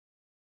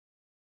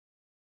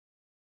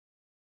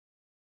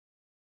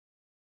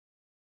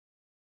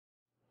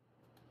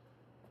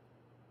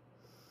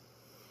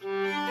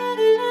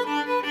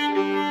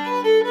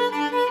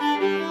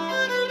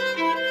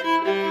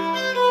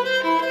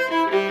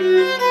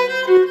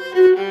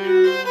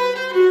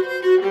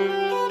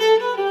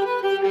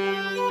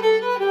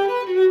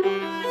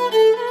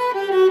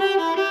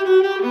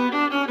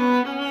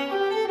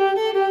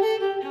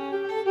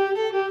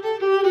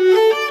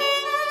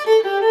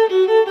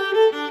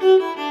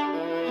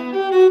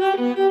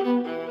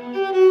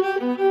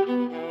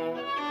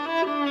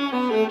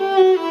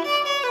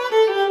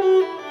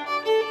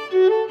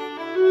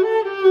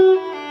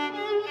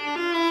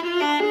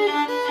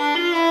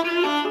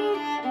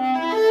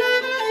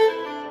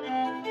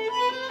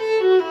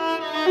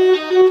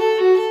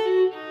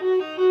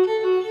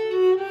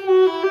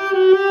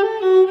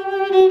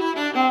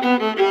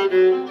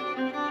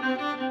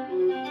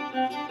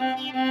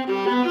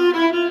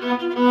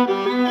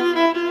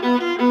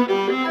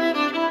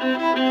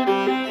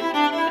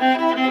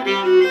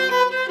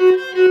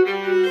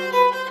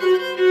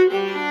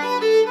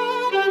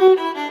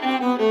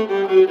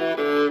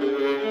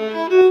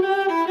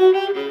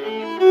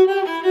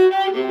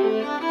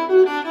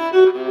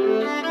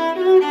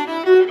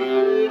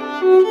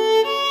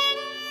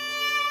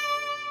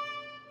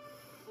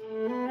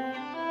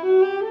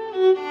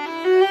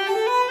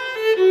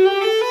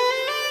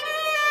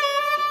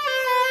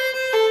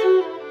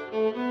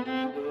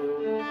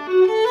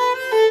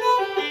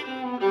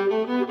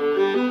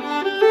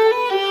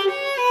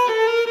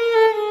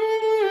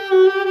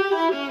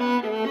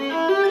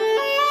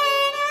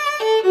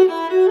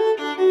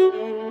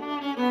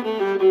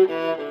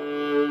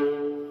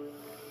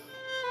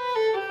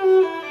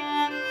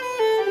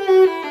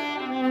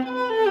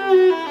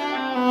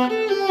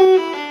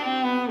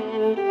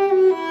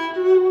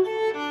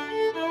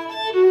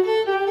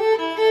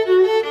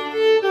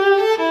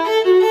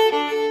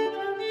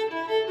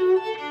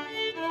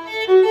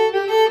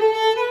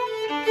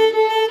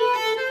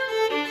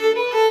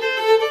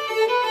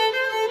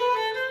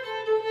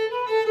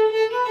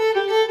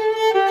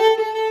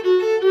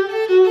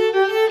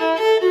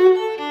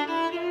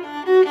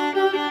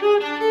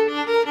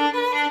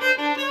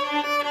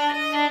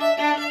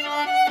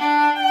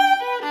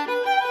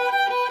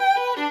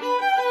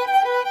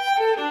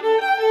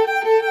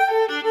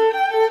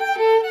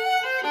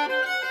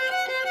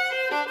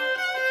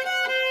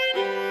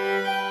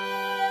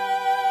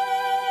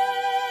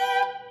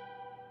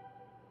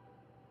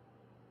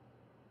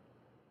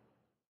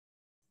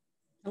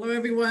Hello,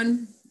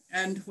 everyone,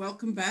 and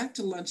welcome back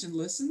to Lunch and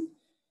Listen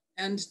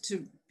and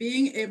to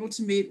being able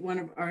to meet one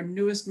of our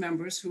newest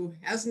members who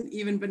hasn't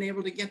even been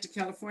able to get to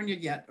California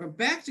yet or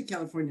back to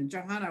California.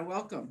 Johanna,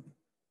 welcome.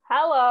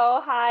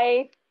 Hello,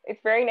 hi. It's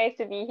very nice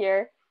to be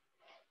here.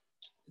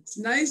 It's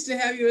nice to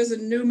have you as a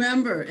new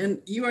member,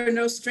 and you are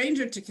no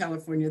stranger to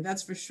California,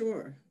 that's for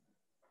sure.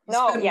 You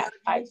No, spent a lot yes,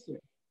 of years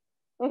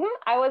here.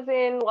 I was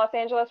in Los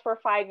Angeles for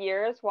 5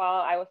 years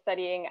while I was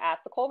studying at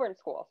the Colburn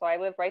School. So I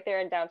lived right there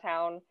in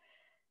downtown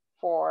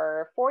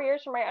for 4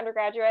 years for my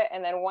undergraduate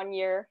and then 1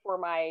 year for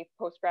my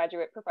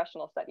postgraduate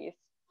professional studies.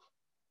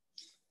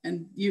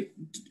 And you,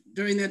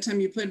 during that time,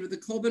 you played with the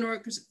Colburn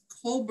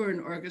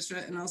Orchestra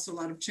and also a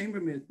lot of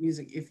chamber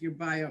music, if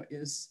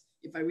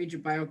I read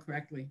your bio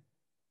correctly.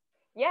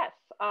 Yes,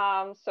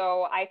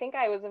 so I think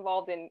I was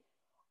involved in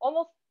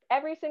almost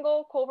every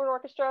single Colburn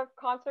Orchestra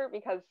concert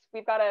because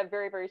we've got a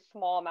very, very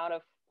small amount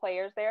of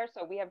players there.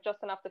 So we have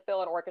just enough to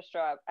fill an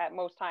orchestra at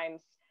most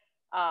times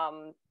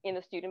in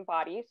the student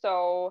body.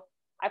 So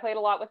I played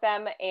a lot with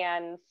them.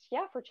 And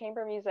yeah, for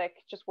chamber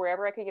music, just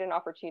wherever I could get an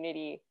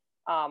opportunity.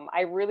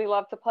 I really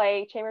love to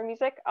play chamber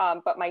music,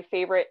 but my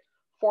favorite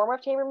form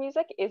of chamber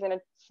music is in a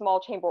small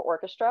chamber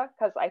orchestra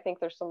because I think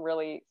there's some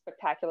really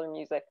spectacular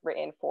music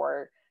written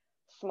for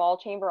small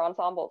chamber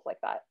ensembles like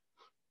that.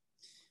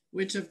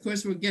 Which of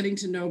course we're getting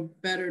to know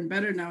better and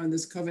better now in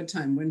this COVID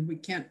time when we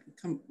can't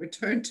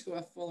return to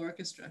a full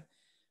orchestra.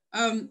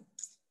 Um,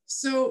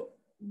 so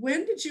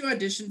when did you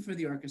audition for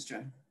the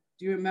orchestra?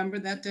 Do you remember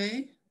that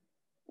day?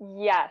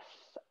 Yes,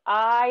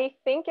 I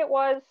think it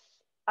was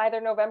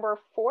either November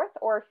 4th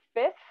or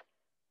 5th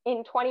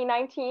in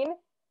 2019.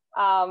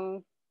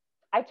 Um,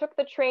 I took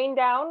the train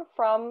down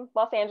from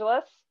Los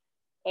Angeles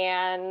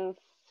and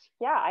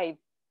yeah, I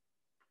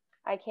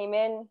came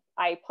in,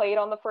 I played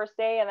on the first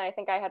day, and I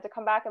think I had to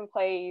come back and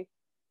play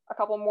a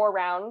couple more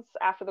rounds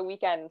after the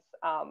weekends.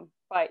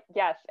 But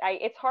yes,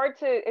 it's hard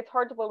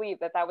to believe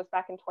that that was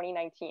back in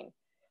 2019.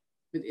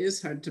 It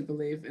is hard to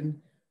believe. And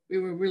we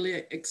were really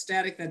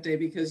ecstatic that day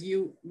because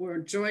you were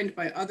joined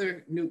by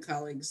other new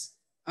colleagues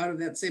out of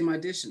that same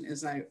audition,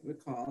 as I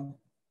recall.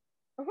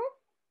 Mhm.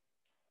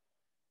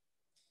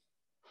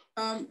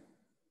 Um,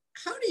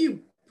 how do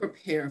you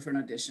prepare for an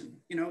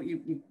audition?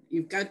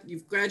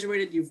 You've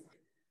graduated, you've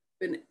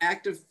been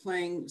active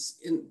playing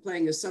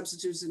as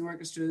substitutes in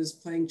orchestras,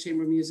 playing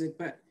chamber music,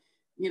 but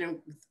you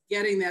know,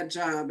 getting that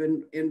job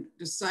and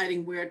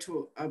deciding where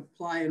to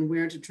apply and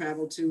where to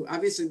travel to.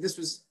 Obviously, this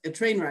was a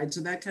train ride,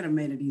 so that kind of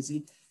made it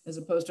easy as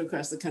opposed to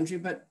across the country.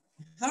 But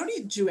how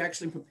did you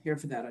actually prepare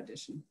for that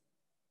audition?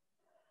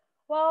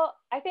 Well,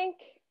 I think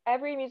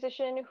every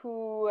musician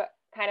who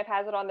kind of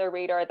has it on their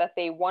radar that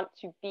they want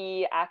to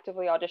be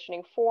actively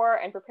auditioning for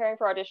and preparing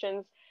for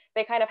auditions,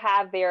 they kind of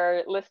have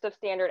their list of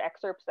standard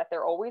excerpts that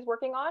they're always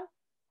working on.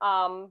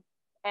 Um,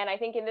 and I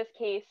think in this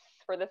case,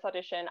 for this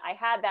audition, I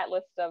had that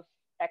list of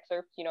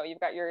excerpts. You know, you've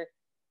got your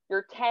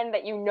 10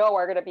 that you know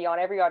are going to be on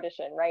every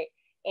audition, right?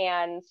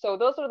 And so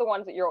those are the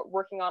ones that you're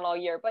working on all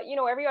year. But you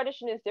know, every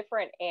audition is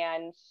different.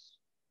 And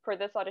for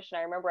this audition,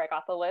 I remember I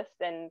got the list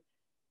and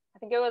I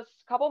think it was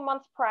a couple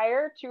months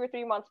prior, 2 or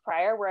 3 months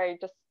prior, where I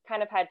just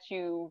kind of had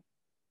to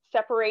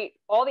separate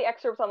all the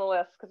excerpts on the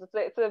list because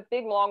it's a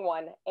big long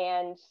one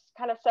and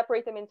kind of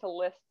separate them into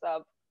lists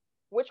of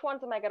which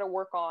ones am I going to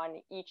work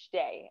on each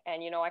day.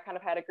 And, you know, I kind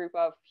of had a group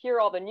of here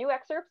are all the new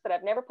excerpts that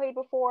I've never played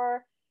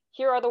before.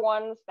 Here are the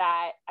ones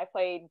that I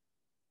played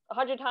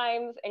 100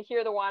 times. And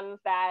here are the ones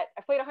that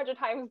I played 100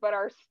 times, but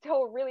are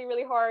still really,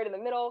 really hard in the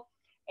middle.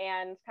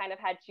 And kind of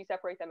had to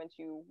separate them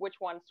into which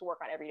ones to work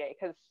on every day.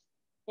 Because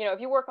you know, if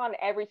you work on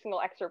every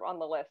single excerpt on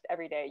the list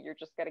every day, you're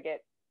just going to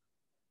get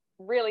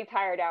really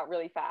tired out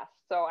really fast.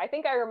 So I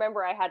think I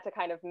remember I had to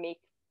kind of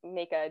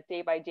make a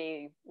day by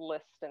day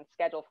list and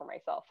schedule for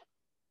myself.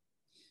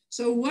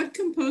 So, what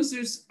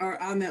composers are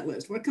on that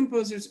list? What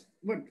composers?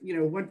 What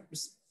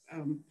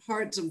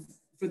parts of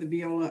for the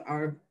viola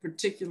are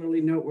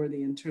particularly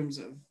noteworthy in terms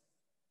of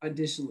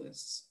audition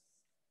lists?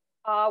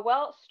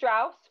 Well,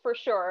 Strauss for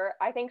sure.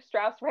 I think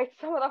Strauss writes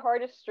some of the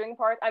hardest string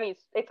parts. I mean,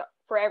 it's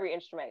for every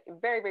instrument,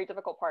 very, very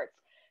difficult parts.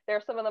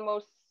 They're some of the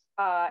most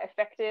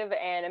effective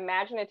and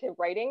imaginative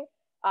writing,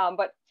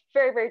 but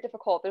very, very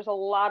difficult. There's a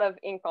lot of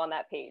ink on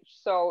that page.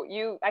 So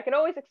I can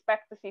always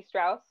expect to see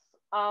Strauss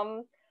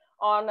um,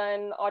 on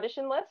an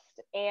audition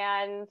list,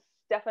 and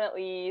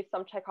definitely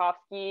some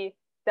Tchaikovsky,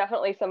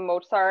 definitely some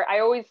Mozart.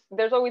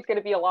 There's always going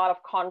to be a lot of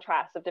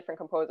contrast of different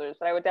composers,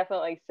 but I would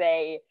definitely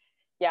say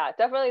yeah,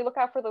 definitely look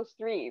out for those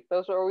three.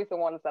 Those are always the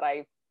ones that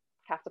I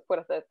have to put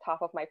at the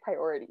top of my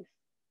priorities.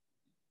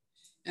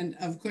 And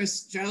of course,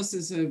 Strauss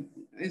is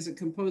a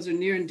composer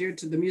near and dear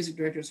to the music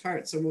director's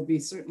heart. So we'll be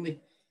certainly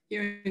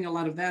hearing a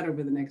lot of that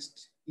over the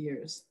next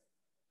years.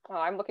 Oh,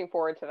 I'm looking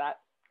forward to that.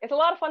 It's a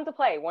lot of fun to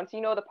play once you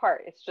know the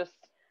part. It's just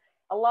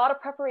a lot of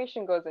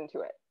preparation goes into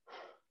it.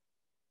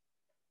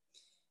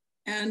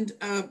 And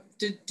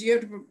do you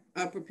have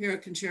to prepare a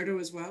concerto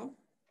as well?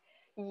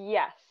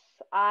 Yes,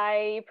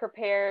 I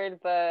prepared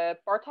the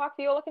Bartok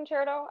Viola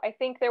Concerto. I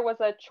think there was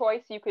a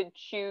choice you could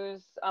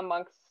choose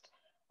amongst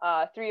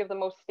three of the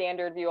most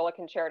standard viola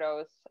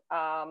concertos.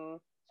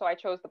 So I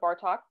chose the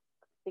Bartok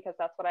because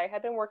that's what I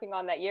had been working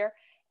on that year.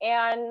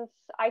 And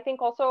I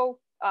think also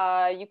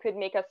you could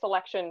make a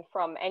selection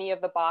from any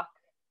of the Bach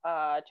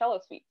cello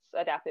suites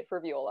adapted for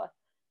viola.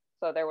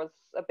 So there was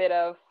a bit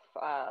of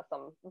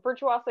some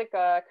virtuosic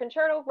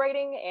concerto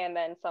writing, and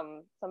then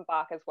some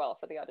Bach as well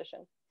for the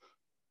audition.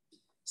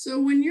 So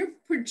when you're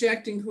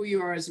projecting who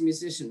you are as a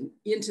musician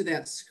into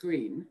that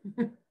screen,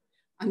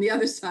 on the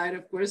other side,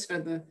 of course, are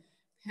the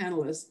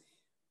panelists.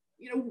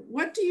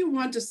 What do you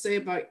want to say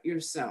about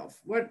yourself?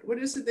 What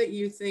is it that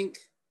you think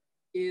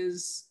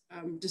is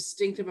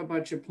distinctive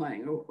about your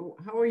playing? Or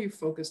how are you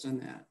focused on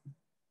that?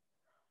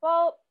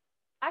 Well,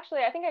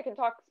 actually, I think I can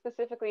talk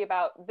specifically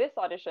about this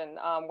audition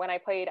when I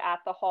played at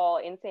the hall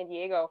in San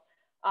Diego,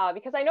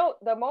 because I know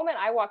the moment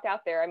I walked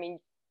out there, I mean,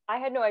 I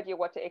had no idea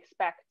what to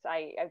expect.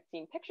 I've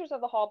seen pictures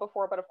of the hall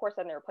before, but of course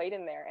I've never played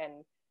in there.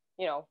 And,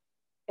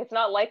 it's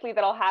not likely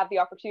that I'll have the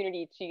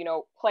opportunity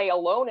to, play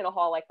alone in a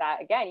hall like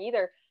that again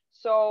either.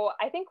 So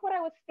I think what I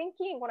was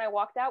thinking when I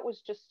walked out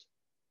was just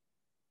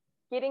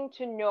getting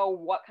to know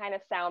what kind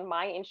of sound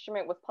my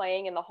instrument was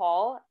playing in the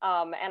hall.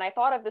 And I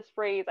thought of this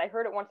phrase, I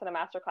heard it once in a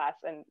master class,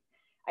 and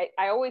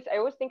I always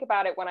think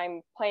about it when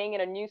I'm playing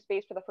in a new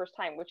space for the first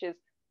time, which is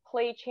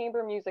play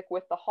chamber music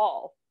with the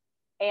hall.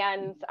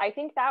 And I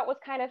think that was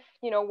kind of,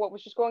 what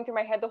was just going through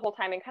my head the whole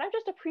time, and kind of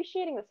just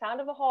appreciating the sound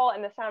of the hall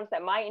and the sounds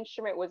that my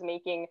instrument was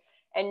making,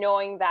 and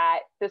knowing that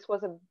this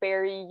was a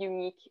very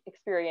unique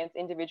experience,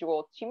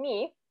 individual to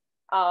me.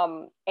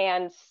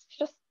 And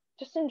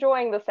just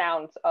enjoying the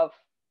sounds of,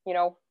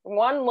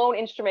 one lone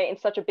instrument in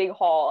such a big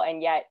hall,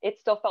 and yet it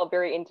still felt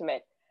very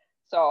intimate.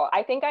 So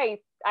I think I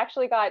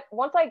actually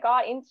once I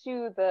got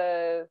into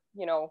the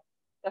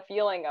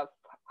feeling of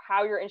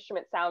how your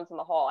instrument sounds in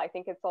the hall, I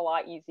think it's a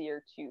lot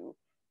easier to,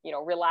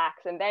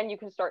 relax. And then you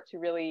can start to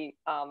really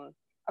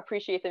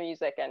appreciate the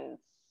music and,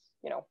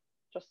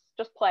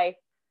 just play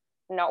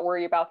and not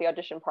worry about the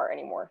audition part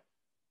anymore.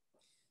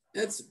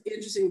 That's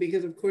interesting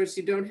because, of course,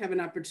 you don't have an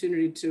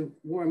opportunity to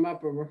warm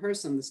up or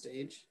rehearse on the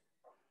stage.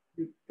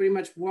 You pretty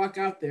much walk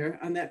out there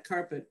on that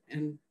carpet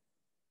and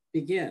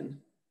begin.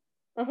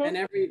 Mm-hmm. And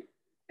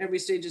every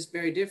stage is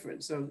very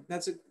different. So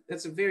that's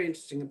a very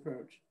interesting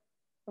approach.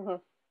 Mm-hmm.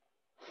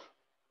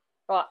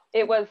 Well,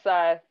 it was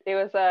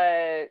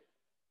a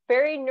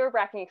very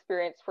nerve-wracking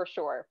experience for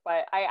sure.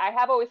 But I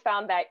have always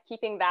found that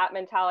keeping that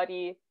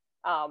mentality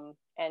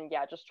and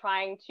just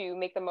trying to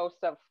make the most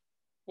of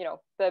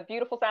the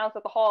beautiful sounds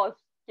that the hall is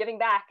giving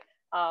back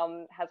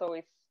has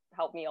always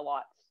helped me a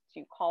lot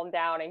to calm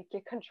down and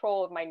get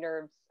control of my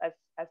nerves as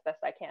best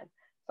I can.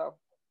 So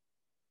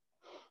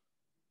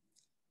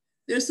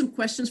there's some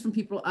questions from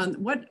people on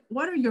what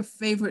are your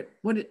favorite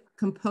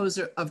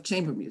composer of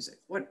chamber music?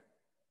 What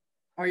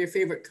are your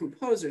favorite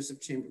composers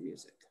of chamber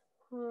music?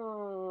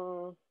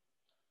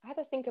 I had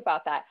to think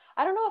about that.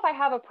 I don't know if I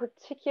have a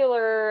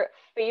particular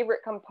favorite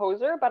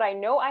composer, but I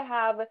know I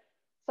have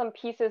some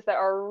pieces that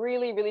are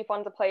really, really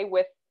fun to play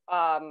with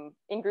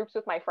in groups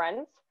with my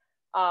friends.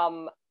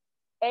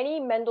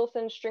 Any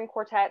Mendelssohn string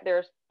quartet,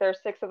 there's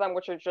 6 of them,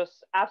 which are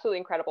just absolutely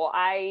incredible.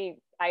 I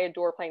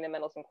adore playing the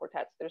Mendelssohn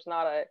quartets. There's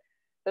not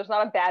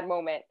a bad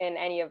moment in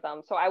any of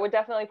them. So I would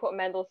definitely put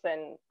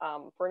Mendelssohn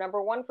for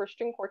number 1 for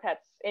string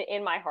quartets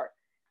in my heart.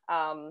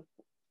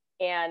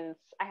 And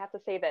I have to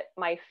say that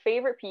my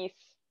favorite piece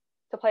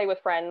to play with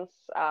friends,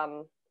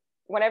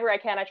 whenever I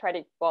can, I try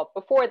to,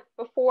 before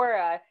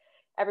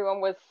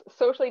everyone was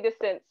socially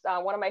distanced,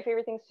 one of my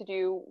favorite things to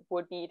do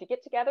would be to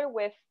get together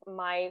with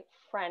my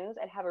friends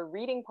and have a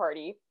reading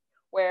party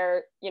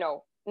where,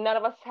 none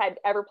of us had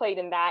ever played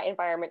in that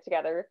environment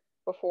together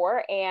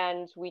before.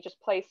 And we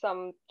just play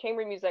some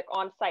chamber music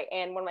on site.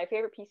 And one of my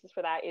favorite pieces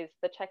for that is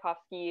the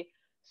Tchaikovsky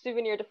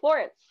Souvenir de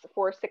Florence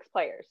for 6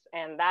 players.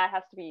 And that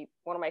has to be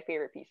one of my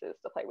favorite pieces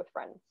to play with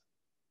friends.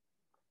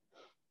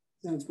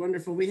 Sounds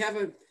wonderful. We have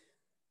a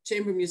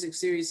chamber music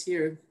series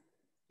here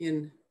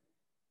when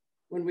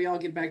we all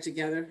get back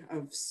together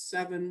of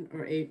 7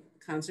 or 8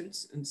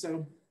 concerts. And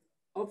so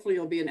hopefully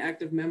you'll be an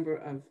active member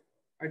of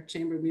our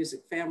chamber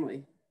music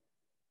family.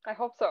 I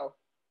hope so.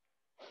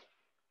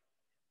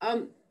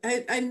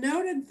 I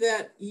noted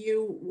that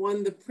you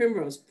won the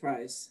Primrose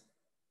Prize.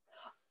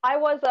 I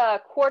was a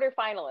quarter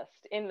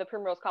finalist in the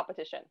Primrose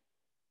competition.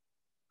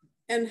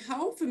 And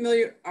how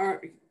familiar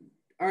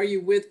are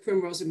you with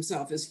Primrose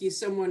himself? Is he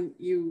someone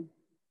you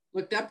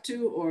looked up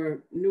to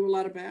or knew a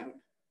lot about?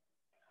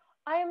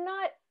 I am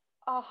not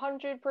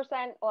 100%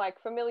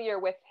 familiar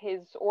with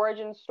his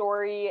origin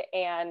story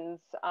and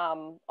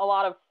a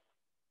lot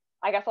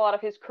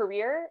of his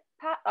career,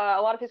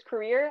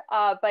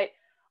 but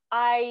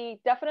I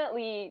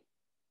definitely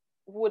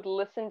would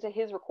listen to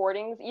his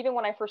recordings. Even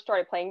when I first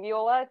started playing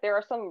viola, there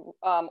are some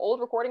old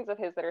recordings of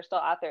his that are still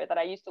out there that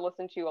I used to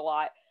listen to a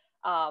lot.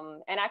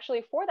 And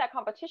actually for that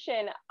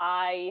competition,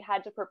 I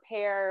had to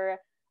prepare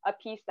a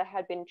piece that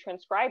had been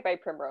transcribed by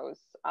Primrose.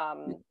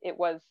 It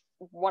was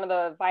one of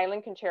the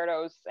violin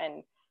concertos,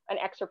 and an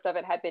excerpt of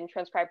it had been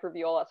transcribed for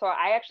viola. So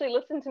I actually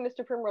listened to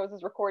Mr.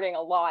 Primrose's recording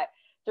a lot.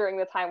 during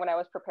the time when I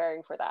was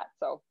preparing for that.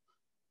 So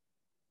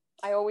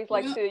I always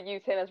like Well, to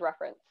use him as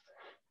reference.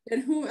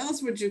 and who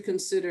else would you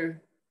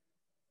consider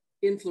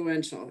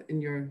influential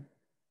in your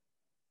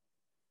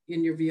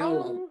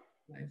viola Um,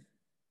 life?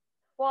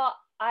 well,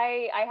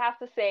 I have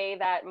to say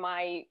that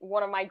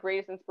one of my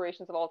greatest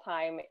inspirations of all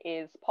time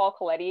is Paul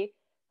Coletti,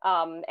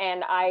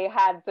 and I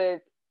had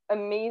the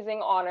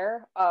amazing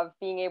honor of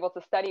being able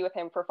to study with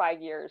him for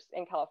 5 years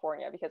in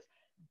California. Because,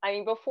 I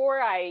mean,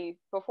 before I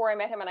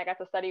met him and I got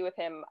to study with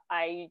him,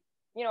 I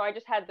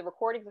just had the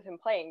recordings of him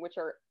playing, which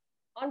are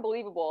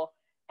unbelievable,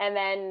 and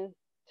then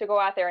to go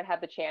out there and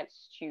have the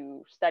chance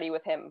to study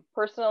with him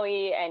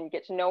personally and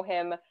get to know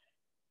him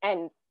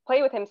and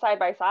play with him side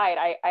by side.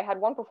 I had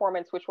one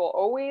performance which will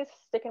always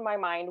stick in my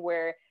mind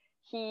where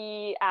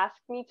he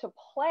asked me to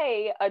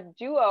play a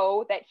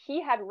duo that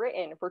he had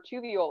written for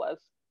two violas.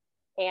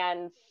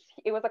 And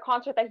it was a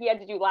concert that he had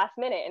to do last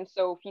minute. And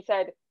so he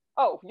said,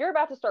 "Oh, you're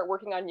about to start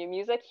working on new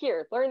music.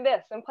 Here, learn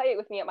this and play it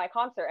with me at my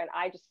concert." And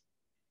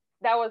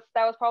that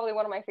was probably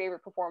one of my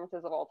favorite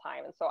performances of all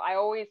time. And so I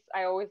always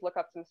look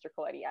up to Mr.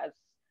 Coletti as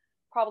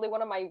probably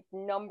one of my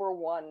number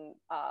one,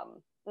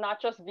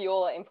 not just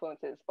viola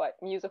influences, but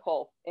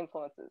musical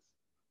influences.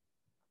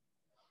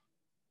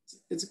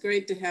 It's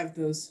great to have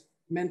those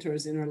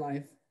mentors in our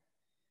life.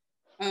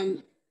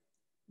 Um,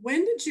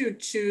 when did you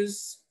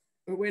choose,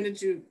 or when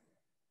did you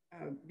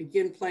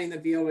begin playing the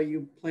viola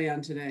you play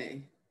on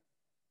today?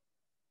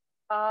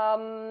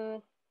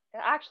 Um,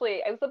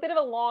 Actually, it was a bit of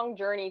a long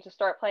journey to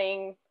start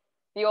playing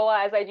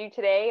viola as I do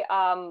today.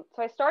 So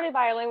I started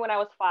violin when I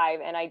was 5,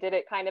 and I did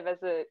it kind of as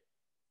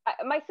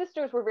my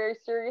sisters were very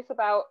serious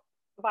about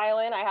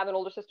violin. I have an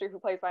older sister who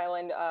plays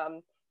violin,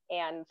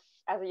 and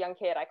as a young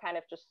kid, I kind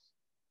of just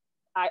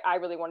I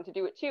really wanted to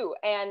do it too.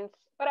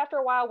 But after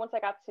a while, once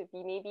I got to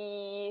be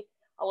maybe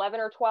 11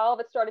 or 12,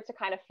 it started to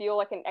kind of feel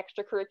like an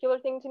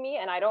extracurricular thing to me,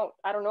 and I don't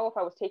know if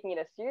I was taking it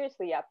as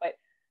seriously yet, but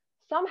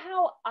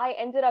somehow I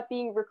ended up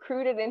being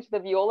recruited into the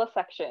viola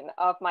section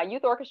of my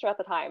youth orchestra at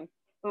the time.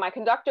 My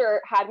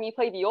conductor had me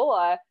play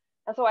viola,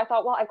 and so I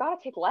thought, well, I've got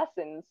to take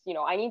lessons.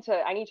 I need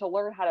to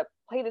learn how to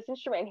play this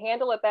instrument and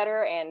handle it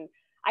better. And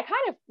I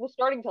kind of was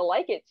starting to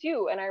like it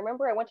too. And I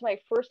remember I went to my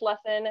first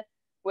lesson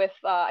with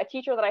a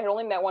teacher that I had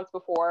only met once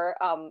before.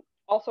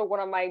 Also, one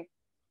of my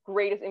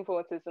greatest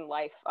influences in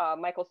life,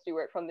 Michael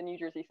Stewart from the New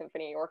Jersey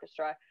Symphony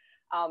Orchestra.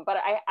 But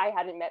I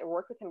hadn't met or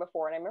worked with him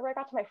before. And I remember I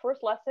got to my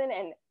first lesson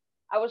and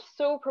I was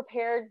so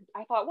prepared.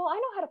 I thought, well, I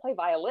know how to play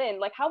violin.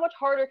 Like, how much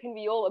harder can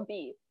viola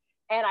be?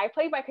 And I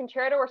played my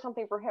concerto or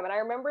something for him. And I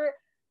remember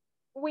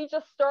we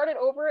just started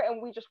over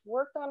and we just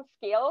worked on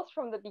scales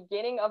from the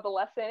beginning of the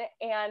lesson.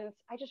 And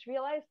I just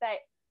realized that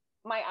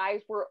my eyes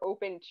were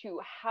open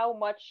to how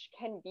much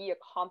can be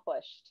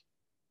accomplished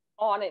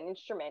on an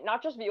instrument,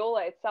 not just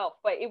viola itself,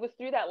 but it was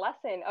through that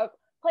lesson of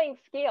playing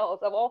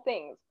scales of all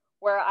things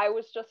where I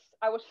was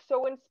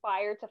so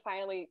inspired to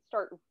finally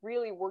start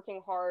really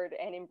working hard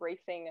and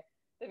embracing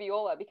the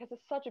viola because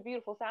it's such a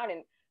beautiful sound.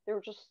 And there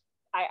were just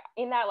I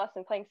in that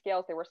lesson playing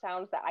scales, there were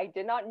sounds that I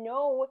did not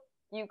know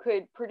you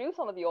could produce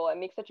on the viola and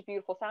make such a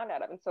beautiful sound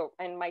out of.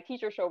 And my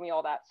teacher showed me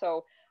all that.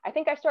 So I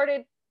think I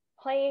started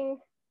playing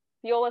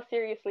viola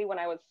seriously when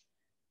I was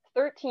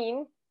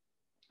 13,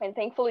 and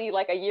thankfully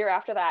like a year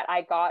after that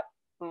I got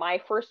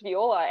my first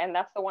viola, and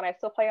that's the one I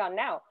still play on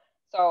now.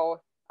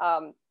 So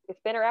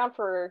it's been around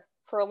for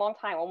a long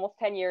time, almost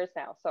 10 years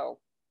now. So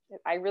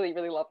I really,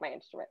 really love my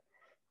instrument.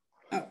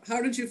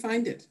 How did you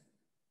find it?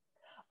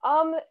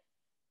 Um,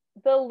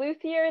 the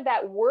luthier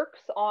that works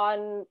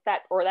on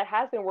that, or that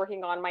has been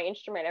working on my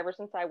instrument ever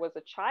since I was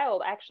a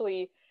child,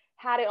 actually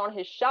had it on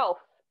his shelf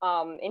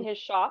in his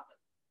shop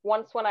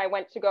once when I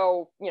went to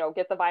go,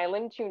 get the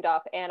violin tuned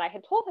up. And I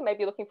had told him I'd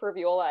be looking for a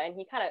viola, and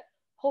he kind of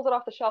pulls it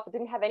off the shelf. It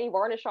didn't have any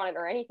varnish on it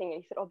or anything.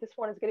 And he said, "Oh, this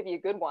one is going to be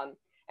a good one."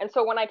 And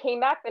so when I came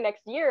back the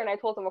next year and I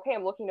told him, "Okay,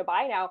 I'm looking to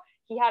buy now,"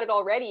 he had it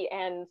already.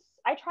 And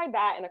I tried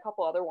that and a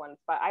couple other ones,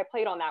 but I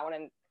played on that one,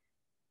 and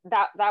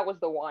that was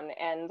the one.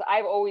 And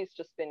I've always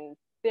just been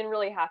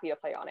really happy to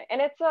play on it. And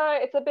it's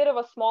a bit of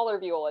a smaller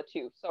viola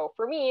too. So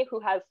for me, who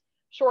has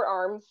short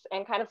arms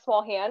and kind of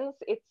small hands,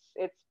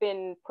 it's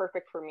been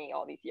perfect for me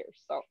all these years.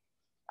 So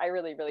I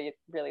really, really,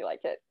 really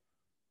like it.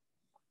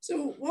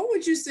 So, what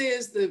would you say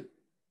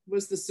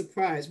was the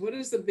surprise? What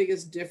is the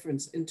biggest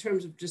difference in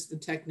terms of just the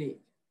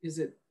technique? Is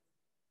it?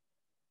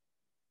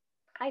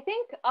 I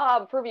think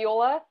for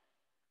viola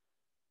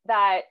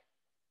that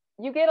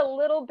you get a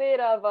little bit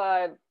of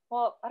a,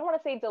 well, I don't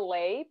want to say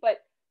delay, but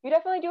you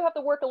definitely do have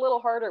to work a little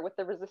harder with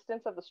the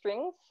resistance of the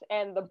strings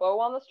and the bow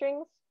on the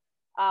strings.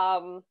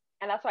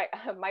 And that's why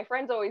my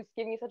friends always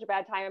give me such a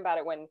bad time about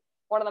it when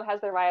one of them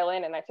has their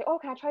violin and I say, "Oh,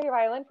 can I try your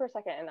violin for a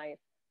second?" And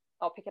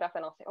I'll pick it up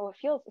and I'll say, "Oh, it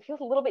feels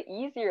a little bit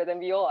easier than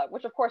viola,"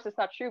 which of course is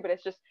not true, but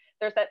it's just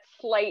there's that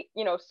slight,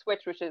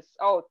 switch, which is,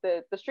 oh,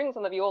 the strings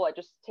on the viola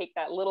just take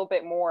that little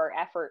bit more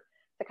effort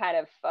to kind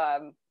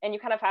of and you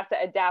kind of have to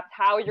adapt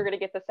how you're going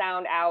to get the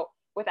sound out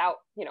without,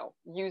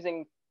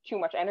 using too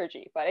much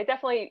energy. But it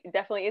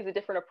definitely is a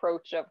different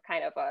approach of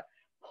kind of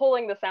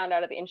pulling the sound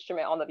out of the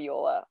instrument on the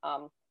viola.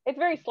 it's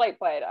very slight,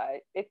 but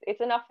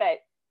it's enough that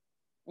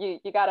you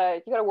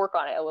gotta work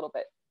on it a little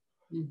bit.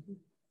 Mhm.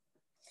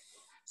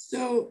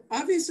 So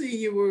obviously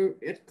you were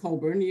at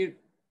Colburn. You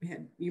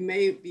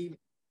may be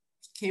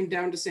came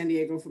down to San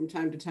Diego from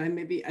time to time.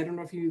 Maybe I don't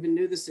know if you even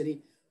knew the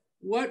city.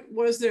 What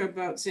was there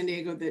about San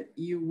Diego that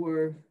you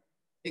were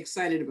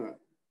excited about?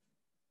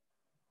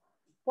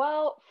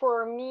 Well,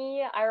 for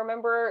me, I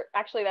remember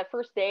actually that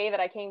first day that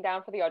I came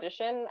down for the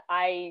audition,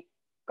 I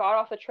got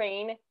off the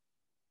train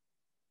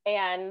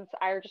and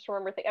I just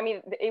remember I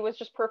mean, it was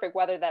just perfect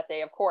weather that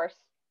day, of course.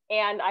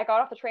 And I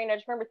got off the train. I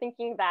just remember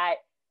thinking that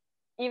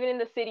even in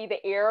the city,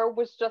 the air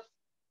was just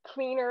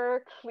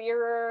cleaner,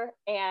 clearer,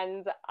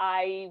 and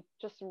I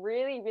just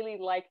really, really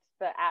liked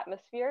the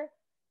atmosphere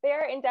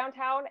there in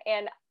downtown.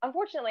 And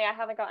unfortunately, I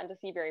haven't gotten to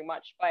see very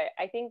much, but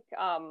I think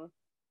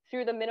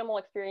through the minimal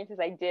experiences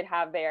I did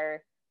have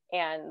there,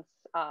 and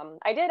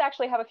I did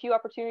actually have a few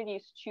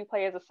opportunities to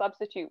play as a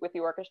substitute with the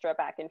orchestra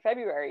back in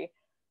February,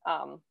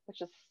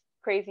 which is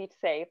crazy to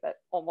say that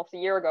almost a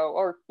year ago,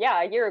 or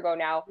yeah, a year ago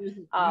now.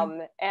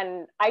 Yeah.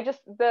 And I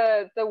just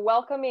the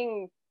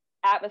welcoming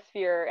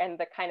atmosphere and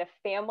the kind of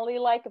family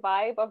like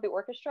vibe of the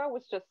orchestra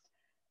was just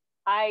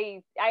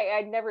I'd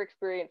never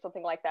experienced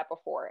something like that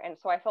before, and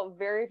so I felt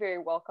very, very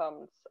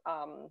welcomed,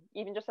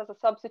 even just as a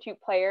substitute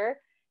player.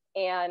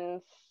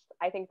 And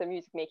I think the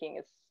music making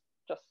is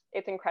just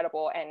it's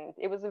incredible, and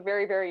it was a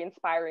very, very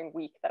inspiring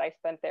week that I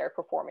spent there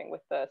performing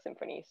with the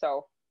symphony.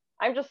 So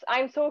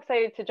I'm so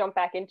excited to jump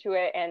back into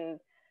it and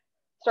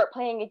start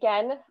playing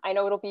again. I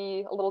know it'll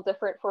be a little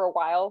different for a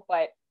while,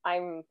 but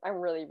I'm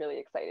really, really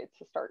excited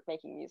to start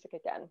making music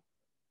again.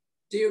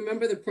 Do you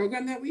remember the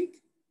program that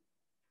week?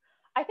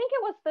 I think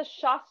it was the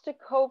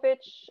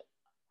Shostakovich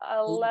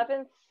Oh,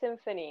 11th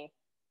Symphony.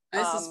 I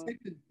Um,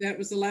 suspected that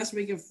was the last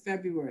week of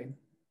February,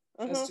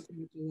 mhm, just to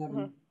come to mhm,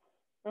 11.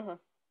 mhm,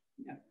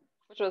 Yeah,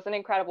 which was an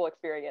incredible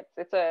experience.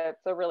 It's a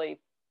really,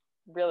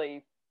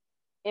 really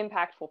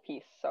impactful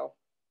piece. So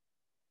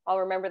I'll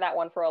remember that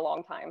one for a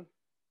long time.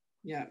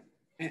 yeah.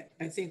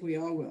 I think we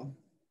all will.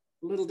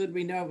 Little did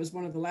we know it was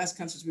one of the last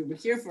concerts we would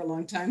hear for a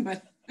long time,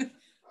 but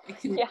I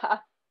can, Yeah.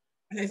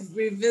 I've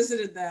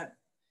revisited that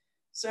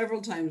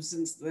several times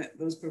since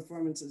those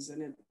performances,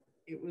 and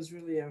it was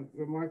really a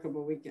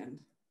remarkable weekend.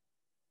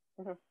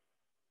 Mhm.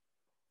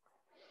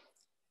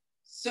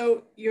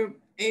 So you're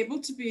able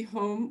to be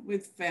home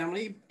with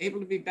family, able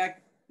to be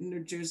back in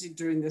New Jersey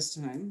during this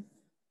time.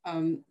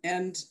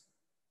 And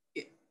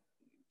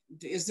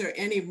is there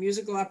any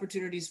musical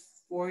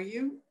opportunities for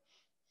you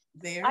I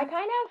there?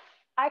 kind of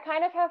I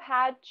kind of have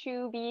had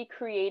to be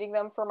creating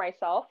them for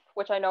myself,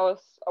 which I know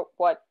is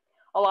what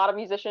a lot of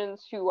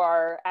musicians who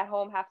are at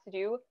home have to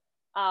do.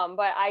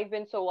 But I've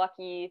been so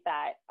lucky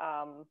that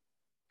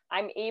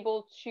I'm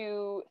able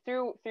to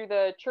through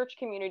the church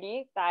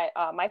community that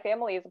my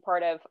family is a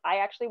part of. I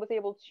actually was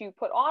able to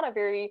put on a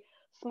very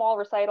small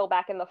recital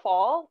back in the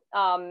fall.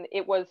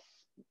 It was,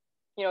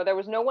 there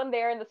was no one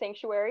there in the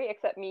sanctuary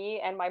except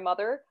me and my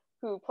mother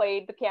who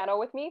played the piano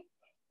with me,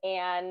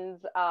 and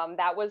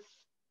that was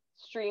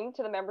streamed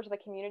to the members of the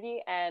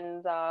community.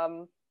 And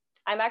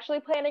I'm actually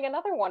planning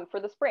another one for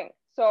the spring.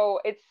 So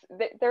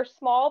they're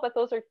small, but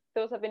those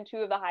have been two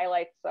of the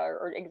highlights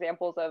or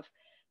examples of,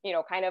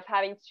 kind of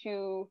having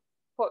to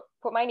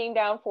put my name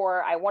down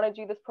for I want to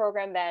do this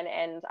program then.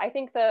 And I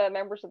think the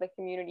members of the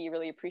community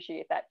really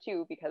appreciate that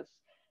too, because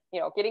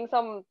getting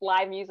some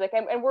live music,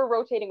 and we're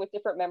rotating with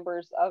different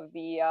members of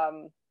the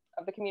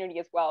community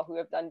as well, who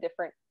have done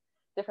different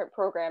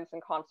programs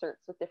and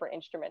concerts with different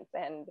instruments.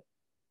 And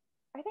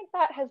I think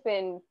that has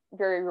been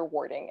very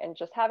rewarding, and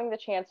just having the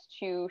chance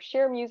to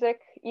share music,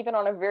 even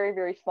on a very,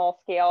 very small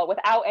scale,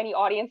 without any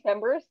audience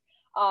members.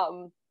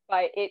 Um,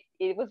 but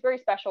it was very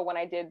special when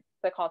I did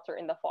the concert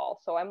in the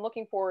fall. So I'm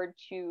looking forward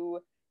to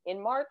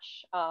in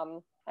March.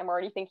 I'm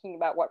already thinking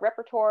about what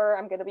repertoire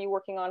I'm going to be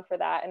working on for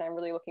that, and I'm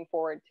really looking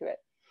forward to it.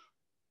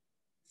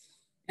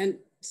 And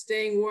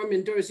staying warm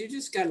indoors. You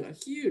just got a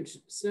huge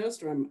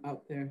snowstorm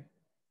out there.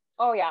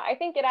 Oh yeah, I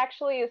think it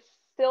actually is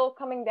still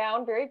coming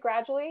down very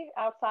gradually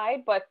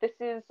outside, but this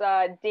is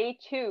day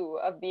 2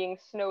 of being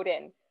snowed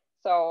in.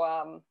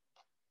 So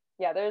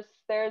yeah, there's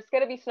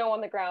going to be snow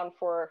on the ground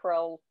for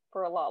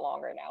a lot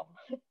longer now.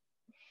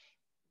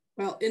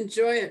 Well,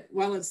 enjoy it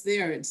while it's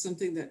there. It's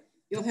something that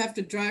you'll have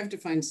to drive to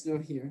find snow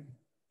here.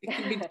 It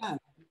can be done.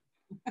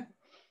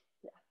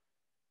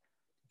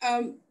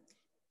 Um,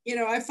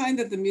 I find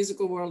that the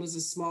musical world is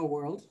a small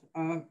world,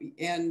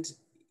 and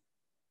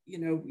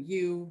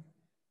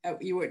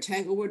you were at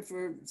Tanglewood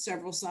for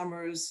several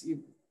summers.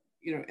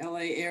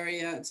 LA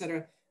area,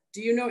 etc.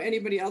 Do you know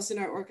anybody else in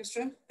our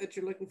orchestra that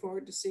you're looking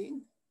forward to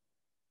seeing?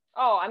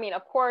 Oh, I mean,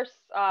 of course,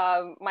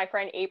 my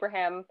friend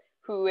Abraham,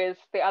 who is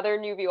the other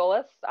new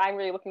violist, I'm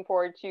really looking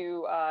forward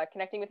to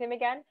connecting with him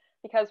again,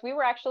 because we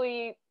were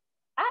actually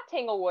at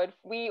Tanglewood.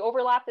 We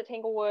overlapped at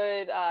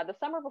Tanglewood the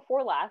summer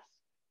before last,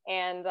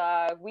 and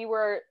we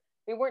weren't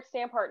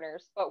stand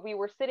partners, but we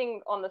were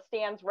sitting on the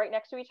stands right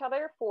next to each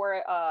other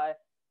for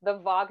the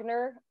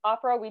Wagner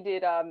opera. We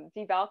did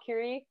Die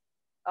Valkyrie,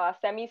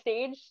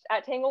 semi-stage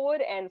at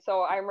Tanglewood, and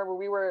so I remember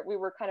we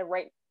were kind of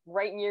right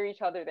near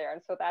each other there,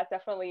 and so that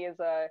definitely is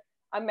a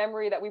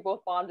memory that we both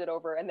bonded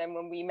over. And then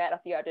when we met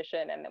at the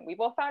audition, and then we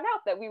both found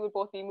out that we would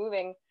both be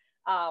moving.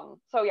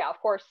 So yeah, of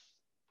course,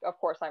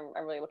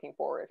 I'm really looking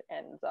forward,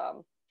 and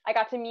I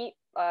got to meet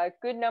a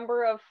good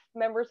number of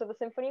members of the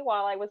symphony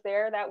while I was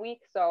there that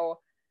week. So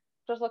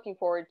just looking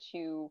forward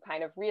to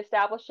kind of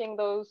reestablishing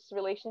those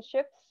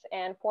relationships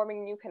and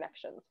forming new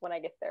connections when I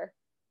get there.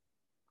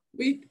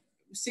 We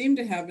seem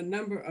to have a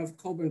number of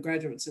Colburn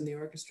graduates in the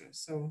orchestra,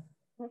 so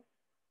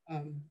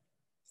um,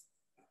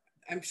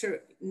 I'm sure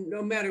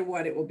no matter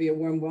what, it will be a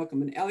warm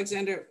welcome. And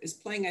Alexander is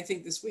playing, I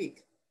think, this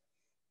week.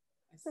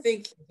 I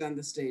think he's on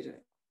the stage,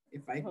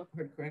 if I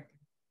heard correctly.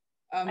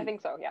 I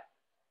think so, yeah.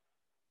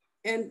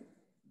 And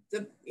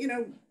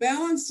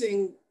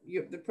balancing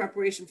the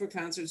preparation for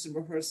concerts and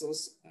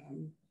rehearsals,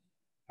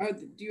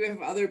 do you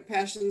have other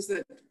passions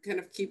that kind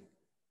of keep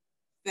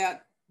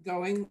that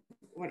going?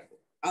 What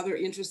other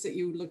interests that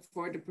you look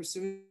forward to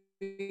pursuing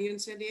in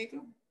San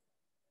Diego?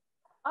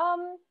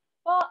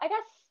 Well, I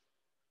guess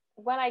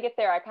when I get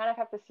there, I kind of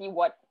have to see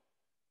what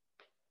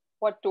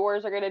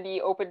doors are going to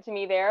be open to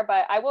me there.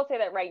 But I will say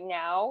that right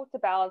now, to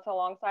balance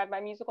alongside my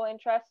musical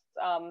interests,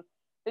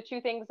 the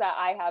two things that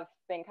I have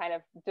been kind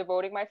of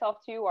devoting myself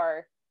to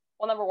are,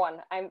 well, number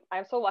one,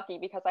 I'm so lucky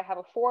because I have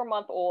a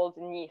 4-month-old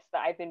niece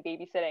that I've been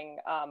babysitting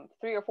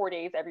 3 or 4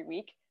 days every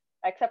week,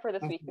 except for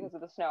this week because of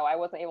the snow. I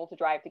wasn't able to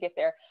drive to get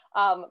there.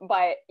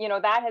 But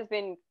that has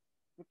been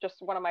just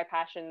one of my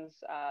passions,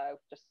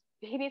 just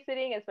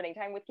babysitting and spending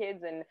time with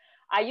kids. And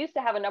I used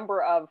to have a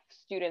number of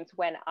students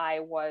when I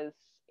was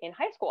in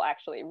high school,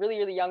 actually, really,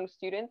 really young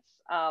students.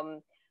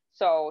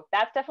 So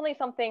that's definitely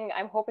something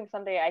I'm hoping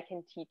someday I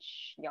can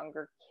teach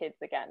younger kids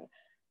again.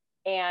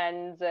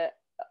 And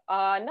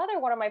another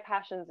one of my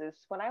passions is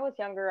when I was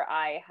younger,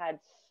 I had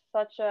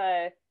such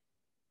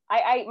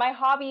my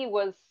hobby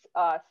was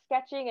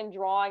sketching and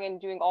drawing and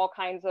doing all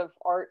kinds of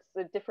arts,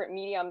 different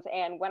mediums.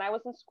 And when I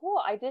was in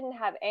school, I didn't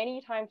have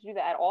any time to do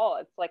that at all.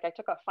 It's like I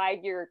took a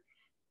 5-year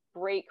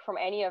break from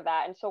any of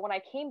that. And so when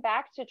I came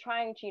back to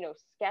trying to,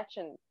 sketch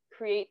and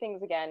create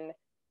things again,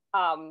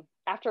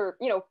 after,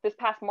 this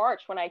past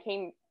March when I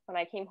came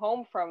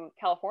home from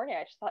California,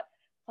 I just thought,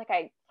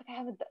 I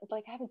haven't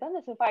done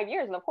this in 5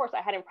 years. And of course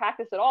I hadn't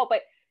practiced at all,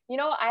 but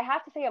I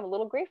have to say I'm a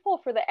little grateful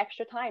for the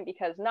extra time,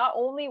 because not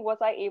only was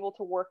I able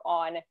to work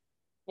on,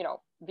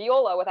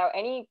 viola without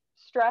any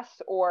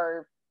stress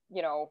or,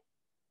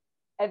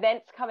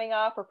 events coming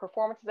up or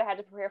performances I had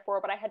to prepare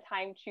for, but I had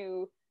time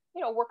to,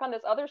 work on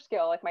this other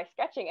skill like my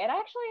sketching. And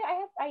actually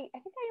I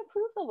think I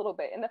improved a little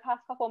bit in the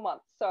past couple of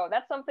months. So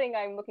that's something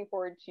I'm looking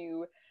forward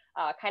to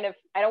I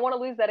don't want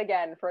to lose that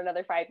again for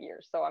another 5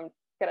 years. So I'm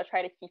going to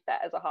try to keep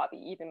that as a hobby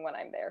even when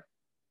I'm there.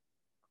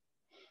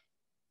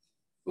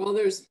 Well,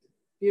 there's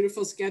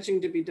beautiful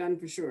sketching to be done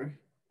for sure.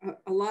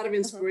 A lot of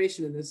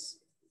inspiration in this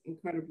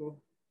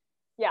incredible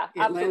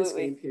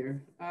landscape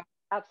here.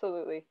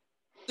 Absolutely.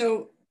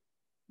 So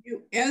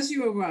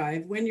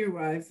when you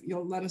arrive,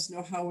 you'll let us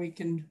know how we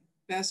can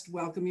best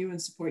welcome you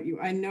and support you.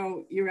 I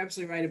know you're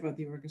absolutely right about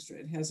the orchestra.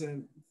 It has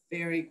a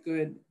very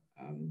good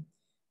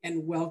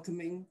and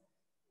welcoming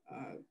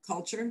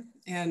culture,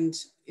 and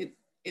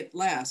it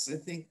lasts. I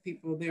think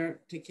people there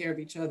take care of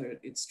each other.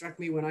 It struck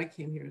me when I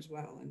came here as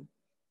well, and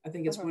I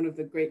think it's one of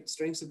the great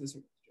strengths of this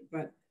orchestra.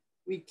 But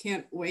we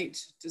can't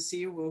wait to see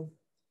you. We'll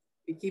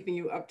be keeping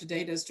you up to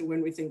date as to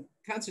when we think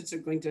concerts are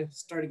going to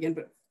start again,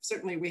 but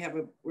certainly we have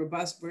a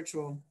robust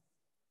virtual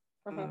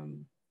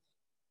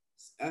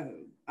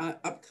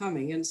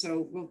upcoming, and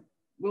so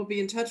we'll be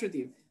in touch with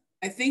you.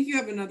 I think you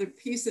have another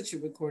piece that you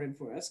recorded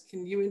for us.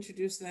 Can you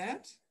introduce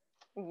that?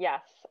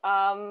 Yes.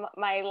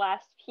 My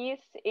last piece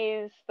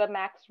is the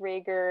Max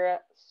Reger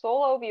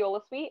solo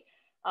viola suite.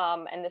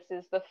 And this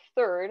is the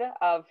third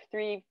of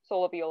 3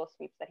 solo viola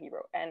suites that he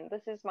wrote. And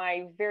this is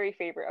my very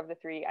favorite of the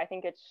 3. I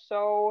think it's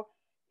so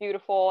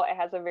beautiful. It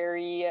has a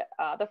very,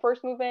 the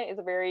first movement is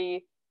a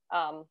very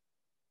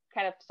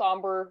kind of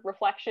somber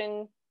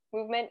reflection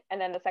movement. And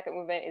then the second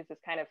movement is this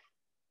kind of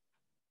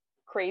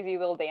crazy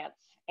little dance.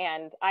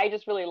 And I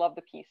just really love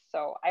the piece.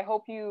 So I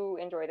hope you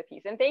enjoy the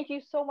piece. And thank you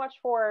so much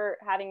for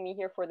having me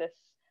here for this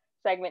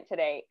segment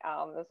today.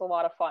 It was a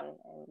lot of fun.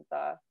 And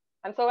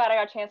I'm so glad I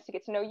got a chance to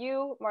get to know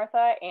you,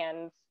 Martha.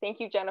 And thank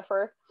you,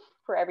 Jennifer,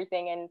 for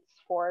everything and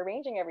for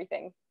arranging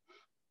everything.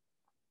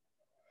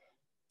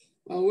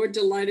 Well, we're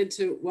delighted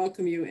to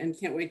welcome you and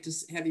can't wait to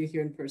have you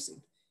here in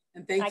person.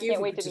 And thank you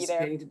for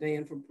participating today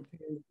and for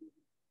preparing.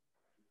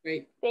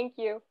 Great. Thank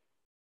you.